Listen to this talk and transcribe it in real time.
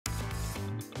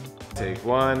Take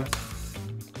one.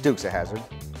 Dukes of Hazzard.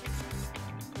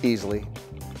 Easily.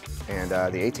 And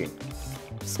the 18.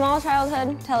 Small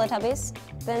childhood, Teletubbies,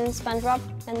 then SpongeBob,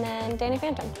 and then Danny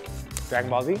Phantom. Dragon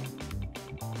Ball Z?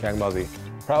 Dragon Ball Z.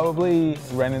 Probably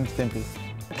Ren and Stimpy.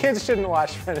 Kids shouldn't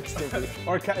watch Ren and Stimpy.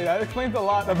 Or that explains a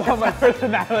lot about my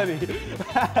personality.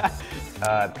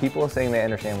 People saying they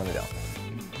understand when they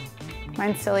don't.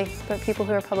 Mine's silly, but people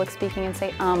who are public speaking and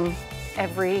say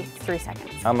every 3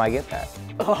 seconds. I get that.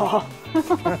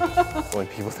 When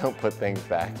people don't put things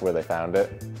back where they found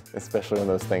it, especially when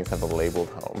those things have a labeled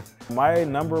home. My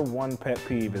 #1 pet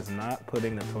peeve is not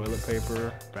putting the toilet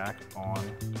paper back on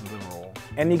the roll.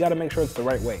 And you gotta make sure it's the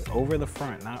right way. Over the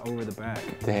front, not over the back.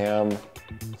 Damn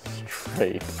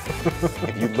straight.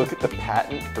 If you look at the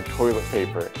patent for toilet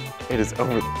paper, it is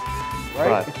over the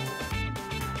front.